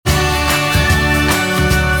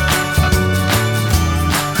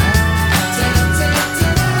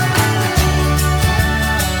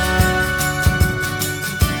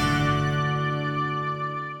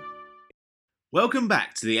Welcome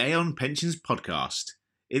back to the Aon Pensions podcast.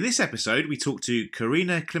 In this episode, we talk to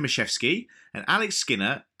Karina Klimaszewski and Alex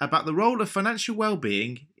Skinner about the role of financial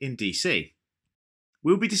well-being in DC.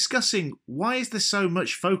 We'll be discussing why is there so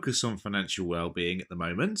much focus on financial well-being at the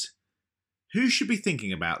moment, who should be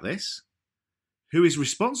thinking about this, who is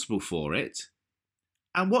responsible for it,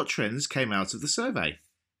 and what trends came out of the survey.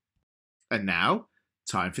 And now,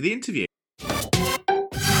 time for the interview.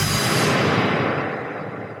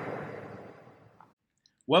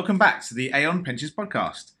 Welcome back to the Aon Pensions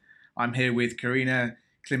podcast. I'm here with Karina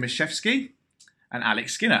Klimaszewski and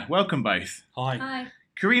Alex Skinner. Welcome both. Hi. Hi.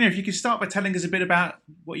 Karina, if you could start by telling us a bit about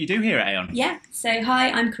what you do here at Aon. Yeah, so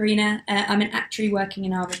hi, I'm Karina. I'm an actuary working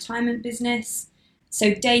in our retirement business.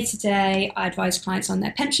 So day to day, I advise clients on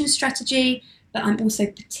their pension strategy, but I'm also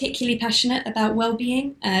particularly passionate about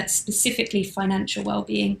well-being, specifically financial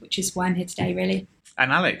well-being, which is why I'm here today, really.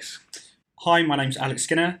 And Alex. Hi, my name's Alex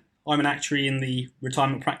Skinner. I'm an actuary in the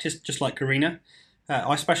retirement practice, just like Karina.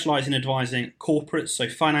 I specialise in advising corporates, so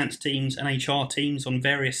finance teams and HR teams on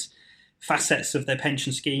various facets of their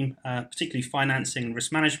pension scheme, particularly financing and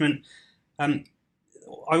risk management. I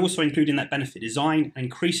also include in that benefit design.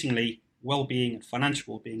 Increasingly, well-being and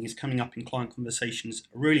financial well-being is coming up in client conversations,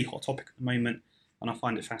 a really hot topic at the moment, and I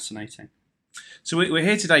find it fascinating. So we're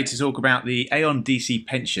here today to talk about the Aon DC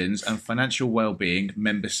Pensions and Financial Wellbeing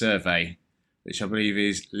Member Survey, which I believe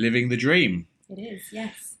is living the dream. It is,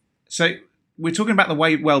 yes. So we're talking about the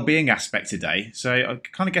well-being aspect today. So I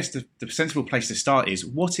kind of guess the sensible place to start is,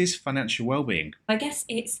 what is financial well-being? I guess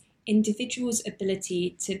it's individuals'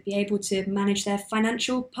 ability to be able to manage their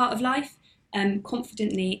financial part of life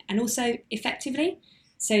confidently and also effectively.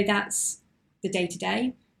 So that's the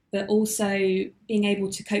day-to-day, but also being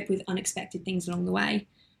able to cope with unexpected things along the way.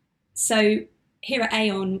 So here at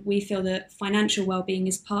Aon, we feel that financial well-being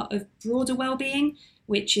is part of broader well-being,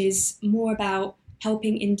 which is more about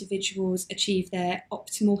helping individuals achieve their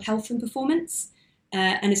optimal health and performance.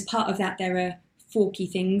 And as part of that, there are 4 key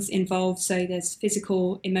things involved. So there's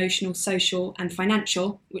physical, emotional, social, and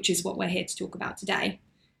financial, which is what we're here to talk about today.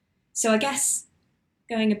 So I guess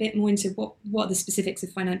going a bit more into what are the specifics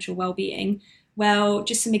of financial well-being, well,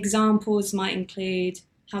 just some examples might include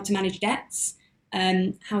how to manage debts,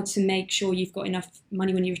 how to make sure you've got enough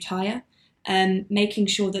money when you retire, making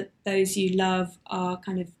sure that those you love are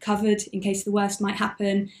kind of covered in case the worst might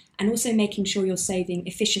happen, and also making sure you're saving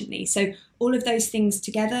efficiently. So all of those things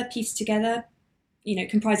together, pieced together,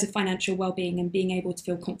 comprise of financial well-being and being able to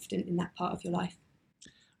feel confident in that part of your life.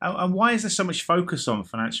 And why is there so much focus on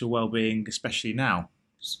financial well-being, especially now?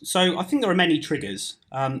 So I think there are many triggers.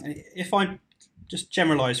 If I just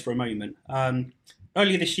generalise for a moment,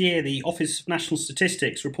 earlier this year, the Office of National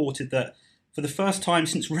Statistics reported that for the first time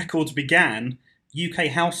since records began, UK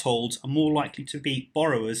households are more likely to be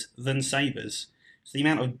borrowers than savers. So the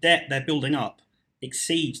amount of debt they're building up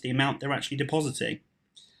exceeds the amount they're actually depositing.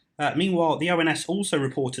 Meanwhile, the ONS also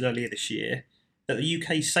reported earlier this year that the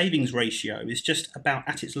UK savings ratio is just about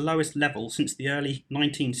at its lowest level since the early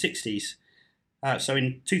 1960s. So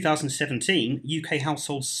in 2017, UK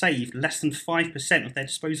households saved less than 5% of their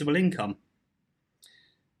disposable income.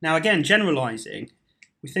 Now, again, generalising,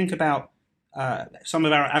 we think about some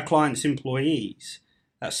of our clients' employees.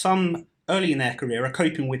 Some early in their career are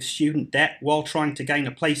coping with student debt while trying to gain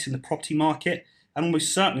a place in the property market and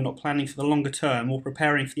almost certainly not planning for the longer term or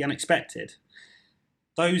preparing for the unexpected.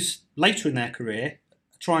 Those later in their career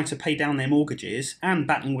are trying to pay down their mortgages and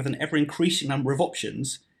battling with an ever-increasing number of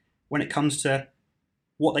options when it comes to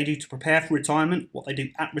what they do to prepare for retirement, what they do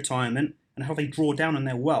at retirement, and how they draw down on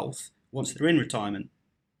their wealth once they're in retirement.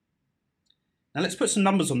 Now let's put some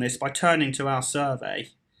numbers on this by turning to our survey.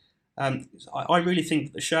 I really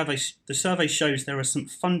think that the survey shows there are some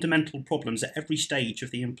fundamental problems at every stage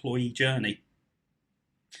of the employee journey.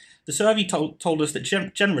 The survey told us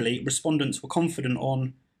that generally respondents were confident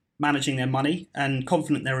on managing their money and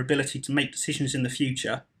confident in their ability to make decisions in the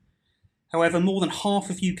future. However, more than half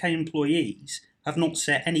of UK employees have not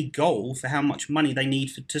set any goal for how much money they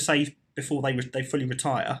need to save before they fully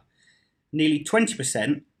retire. Nearly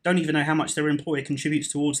 20% don't even know how much their employer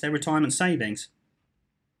contributes towards their retirement savings.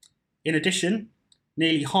 In addition,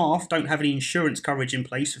 nearly half don't have any insurance coverage in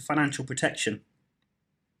place for financial protection.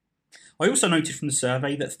 I also noted from the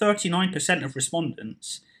survey that 39% of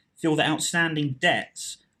respondents feel that outstanding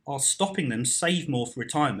debts are stopping them save more for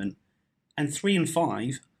retirement, and 3 in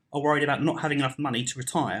 5 are worried about not having enough money to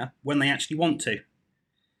retire when they actually want to.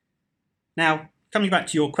 Now, coming back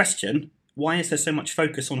to your question, why is there so much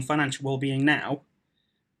focus on financial well-being now?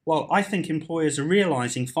 Well, I think employers are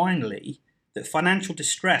realising finally that financial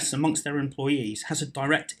distress amongst their employees has a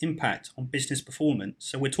direct impact on business performance.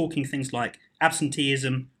 So we're talking things like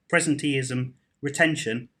absenteeism, presenteeism,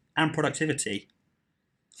 retention, and productivity.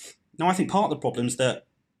 Now, I think part of the problem is that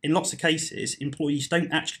in lots of cases, employees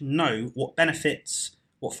don't actually know what benefits,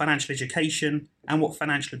 what financial education, and what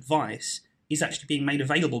financial advice is actually being made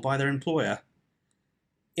available by their employer.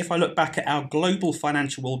 If I look back at our global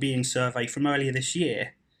financial wellbeing survey from earlier this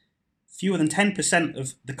year, fewer than 10%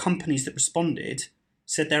 of the companies that responded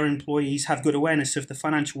said their employees have good awareness of the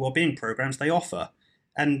financial wellbeing programs they offer.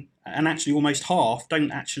 And actually almost half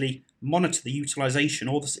don't actually monitor the utilisation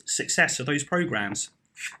or the success of those programs.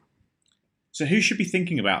 So who should be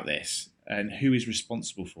thinking about this and who is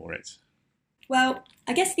responsible for it? Well,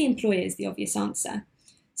 I guess the employer is the obvious answer.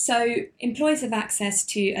 So employers have access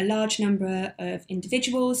to a large number of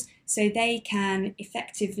individuals, so they can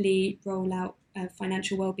effectively roll out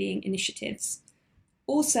financial wellbeing initiatives.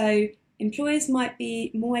 Also, employers might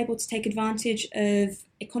be more able to take advantage of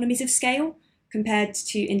economies of scale compared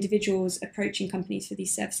to individuals approaching companies for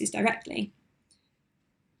these services directly.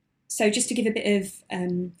 So just to give a bit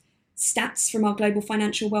of stats from our Global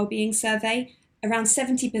Financial Wellbeing Survey, around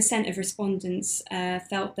 70% of respondents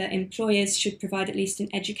felt that employers should provide at least an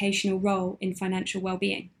educational role in financial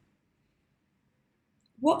wellbeing.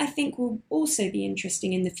 What I think will also be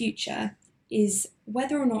interesting in the future is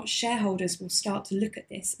whether or not shareholders will start to look at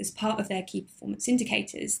this as part of their key performance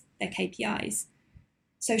indicators, their KPIs.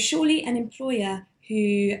 So surely an employer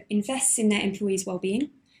who invests in their employees' wellbeing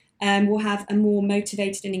will have a more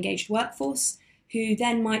motivated and engaged workforce, who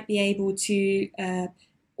then might be able to,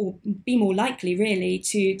 or be more likely really,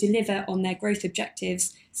 to deliver on their growth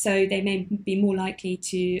objectives, so they may be more likely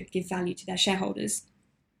to give value to their shareholders.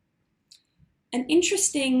 An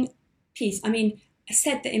interesting piece, I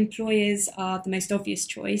said that employers are the most obvious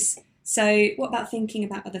choice, so what about thinking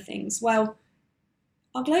about other things? Well,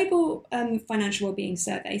 our Global Financial Wellbeing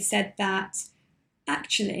Survey said that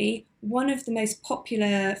actually one of the most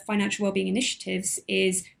popular financial wellbeing initiatives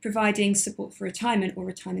is providing support for retirement or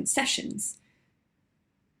retirement sessions.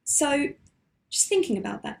 So just thinking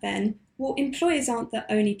about that then, well, employers aren't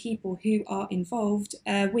the only people who are involved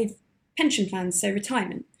with pension plans, so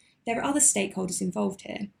retirement. There are other stakeholders involved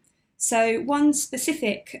here. So one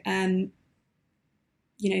specific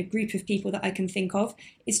group of people that I can think of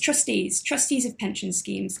is trustees of pension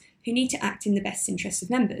schemes who need to act in the best interests of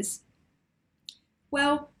members.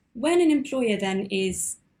 Well, when an employer then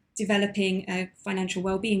is developing a financial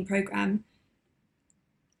wellbeing program,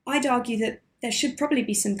 I'd argue that there should probably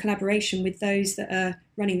be some collaboration with those that are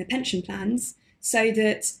running the pension plans, so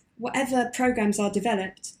that whatever programs are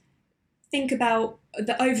developed, think about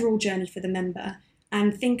the overall journey for the member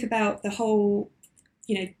and think about the whole,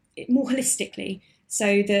 more holistically,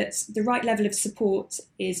 so that the right level of support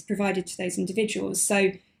is provided to those individuals.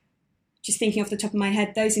 So just thinking off the top of my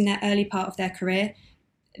head, those in their early part of their career,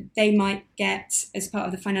 they might get, as part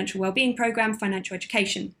of the financial wellbeing program, financial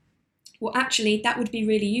education. Well, actually, that would be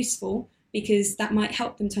really useful because that might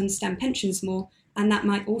help them to understand pensions more, and that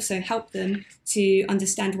might also help them to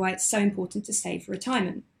understand why it's so important to save for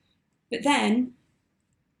retirement. But then,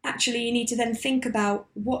 actually, you need to then think about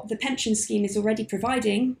what the pension scheme is already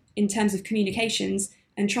providing in terms of communications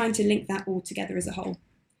and trying to link that all together as a whole.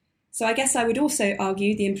 So I guess I would also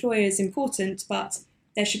argue the employer is important, but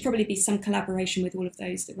there should probably be some collaboration with all of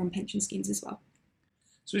those that run pension schemes as well.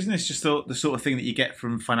 So isn't this just the sort of thing that you get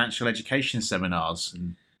from financial education seminars?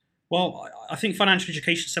 Well, I think financial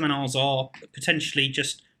education seminars are potentially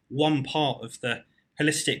just one part of the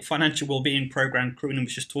holistic financial wellbeing program Carina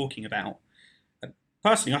was just talking about.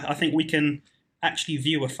 Personally, I think we can actually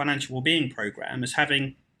view a financial wellbeing program as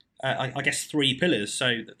having, I guess, three pillars.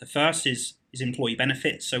 So the first is employee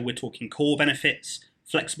benefits. So we're talking core benefits,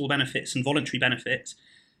 flexible benefits, and voluntary benefits.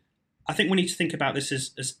 I think we need to think about this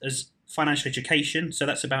as financial education. So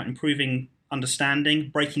that's about improving understanding,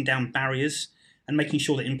 breaking down barriers, and making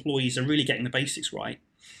sure that employees are really getting the basics right.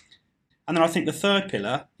 And then I think the third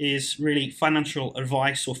pillar is really financial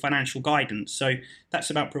advice or financial guidance. So that's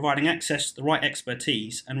about providing access to the right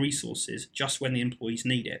expertise and resources just when the employees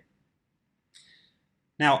need it.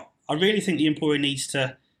 Now, I really think the employer needs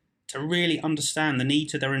to really understand the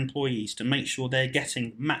needs of their employees to make sure they're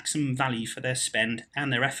getting maximum value for their spend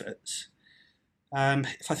and their efforts.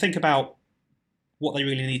 If I think about what they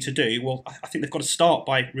really need to do, well, I think they've got to start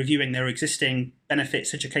by reviewing their existing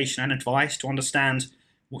benefits, education and advice to understand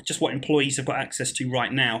just what employees have got access to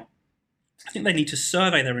right now. I think they need to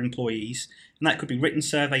survey their employees, and that could be written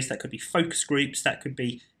surveys, that could be focus groups, that could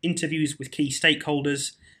be interviews with key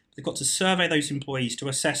stakeholders. They've got to survey those employees to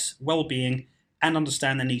assess well-being and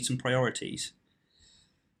understand their needs and priorities.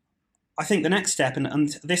 I think the next step,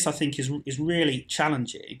 and this I think is really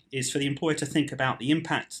challenging, is for the employer to think about the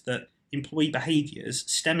impact that employee behaviours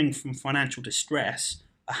stemming from financial distress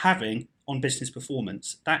are having on business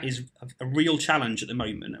performance. That is a real challenge at the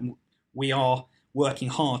moment, and we are working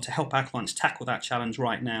hard to help our clients tackle that challenge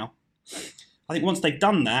right now. I think once they've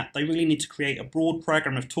done that, they really need to create a broad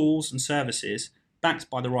programme of tools and services backed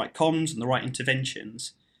by the right comms and the right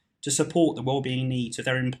interventions to support the wellbeing needs of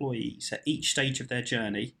their employees at each stage of their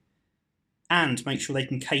journey, and make sure they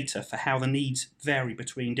can cater for how the needs vary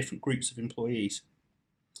between different groups of employees.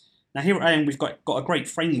 Now here at Aon, we've got a great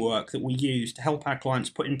framework that we use to help our clients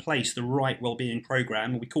put in place the right wellbeing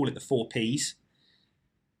programme, and we call it the 4 Ps.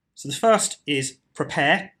 So the first is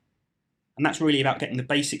prepare, and that's really about getting the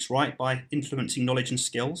basics right by influencing knowledge and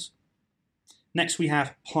skills. Next we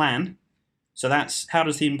have plan. So that's how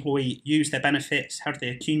does the employee use their benefits, how do they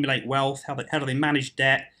accumulate wealth, how do they manage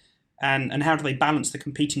debt, and how do they balance the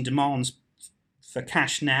competing demands for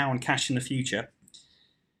cash now and cash in the future.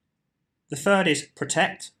 The third is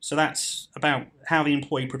protect. So that's about how the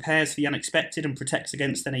employee prepares for the unexpected and protects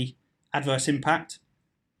against any adverse impact.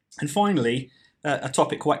 And finally, a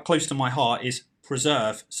topic quite close to my heart is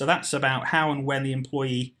preserve. So that's about how and when the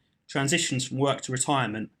employee transitions from work to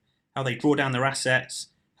retirement, how they draw down their assets,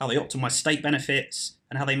 how they optimise state benefits,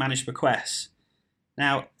 and how they manage bequests.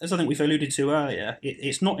 Now, as I think we've alluded to earlier,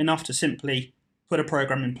 it's not enough to simply put a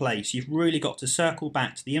programme in place. You've really got to circle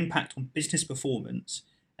back to the impact on business performance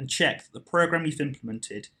and check that the programme you've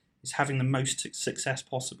implemented is having the most success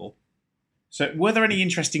possible. So were there any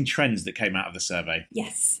interesting trends that came out of the survey?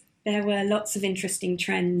 Yes, there were lots of interesting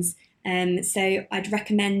trends. So I'd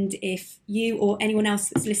recommend, if you or anyone else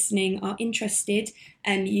that's listening are interested,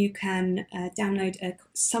 you can download a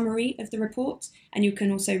summary of the report, and you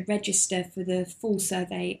can also register for the full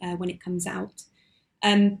survey when it comes out.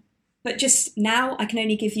 But just now, I can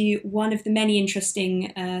only give you one of the many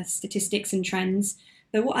interesting statistics and trends.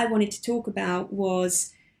 But what I wanted to talk about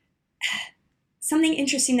was something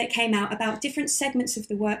interesting that came out about different segments of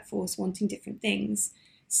the workforce wanting different things.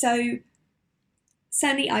 So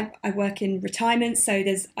certainly I work in retirement, so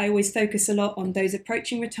I always focus a lot on those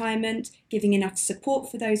approaching retirement, giving enough support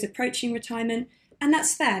for those approaching retirement. And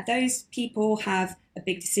that's fair. Those people have a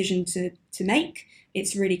big decision to make.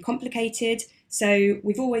 It's really complicated. So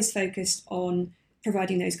we've always focused on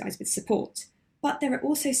providing those guys with support. But there are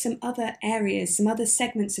also some other areas, some other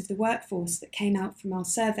segments of the workforce that came out from our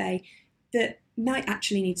survey that might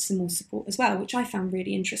actually need some more support as well, which I found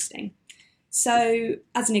really interesting. So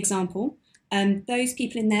as an example, those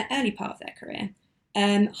people in their early part of their career,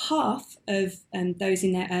 half of those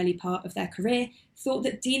in their early part of their career thought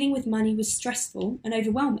that dealing with money was stressful and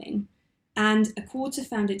overwhelming, and a quarter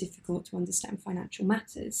found it difficult to understand financial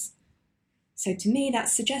matters. So to me, that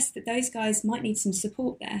suggests that those guys might need some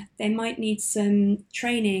support there. They might need some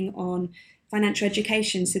training on financial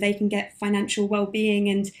education so they can get financial well-being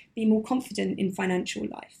and be more confident in financial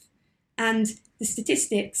life. And the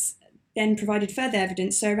statistics then provided further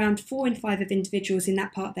evidence. So around 4 in 5 of individuals in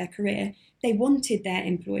that part of their career, they wanted their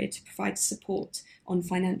employer to provide support on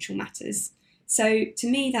financial matters. So to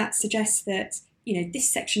me, that suggests that, this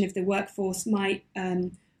section of the workforce might,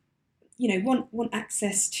 want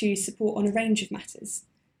access to support on a range of matters.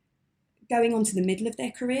 Going on to the middle of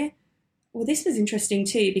their career, well, this was interesting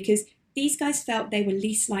too, because these guys felt they were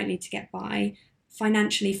least likely to get by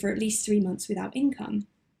financially for at least 3 months without income.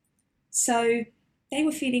 So they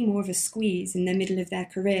were feeling more of a squeeze in the middle of their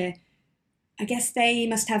career. I guess they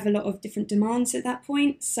must have a lot of different demands at that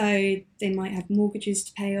point. So they might have mortgages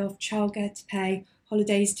to pay off, childcare to pay,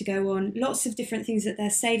 holidays to go on, lots of different things that they're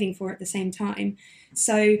saving for at the same time.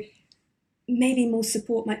 So maybe more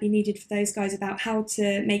support might be needed for those guys about how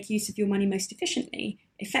to make use of your money most efficiently,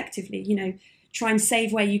 effectively, try and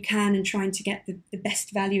save where you can and trying to get the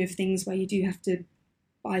best value of things where you do have to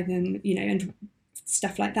buy them, and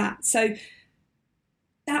stuff like that. So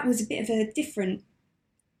that was a bit of a different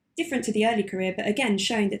to the early career, but again,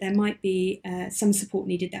 showing that there might be some support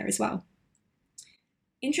needed there as well.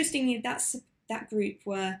 Interestingly, that group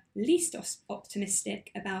were least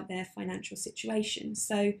optimistic about their financial situation.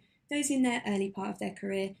 So those in their early part of their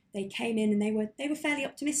career, they came in and they were fairly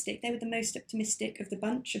optimistic. They were the most optimistic of the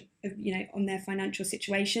bunch of on their financial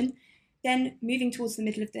situation. Then moving towards the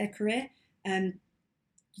middle of their career,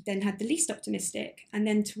 then had the least optimistic, and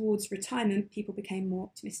then towards retirement, people became more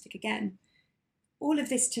optimistic again. All of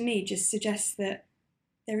this to me just suggests that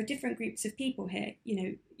there are different groups of people here.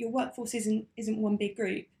 Your workforce isn't one big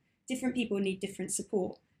group. Different people need different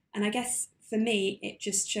support. And I guess for me, it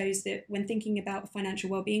just shows that when thinking about a financial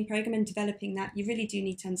wellbeing program and developing that, you really do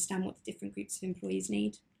need to understand what the different groups of employees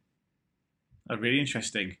need. Oh, really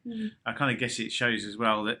interesting. I kind of guess it shows as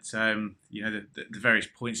well that the various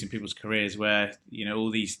points in people's careers where all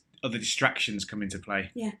these other distractions come into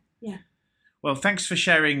play. Yeah. Well, thanks for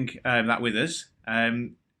sharing that with us.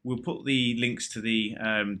 We'll put the links to the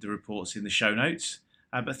reports in the show notes.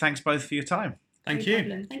 But thanks both for your time. Thank No you.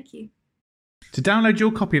 problem. Thank you. To download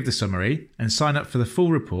your copy of the summary and sign up for the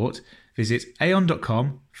full report, visit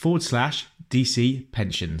aon.com/DC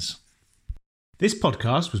pensions. This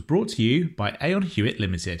podcast was brought to you by Aon Hewitt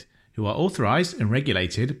Limited, who are authorised and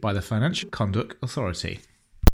regulated by the Financial Conduct Authority.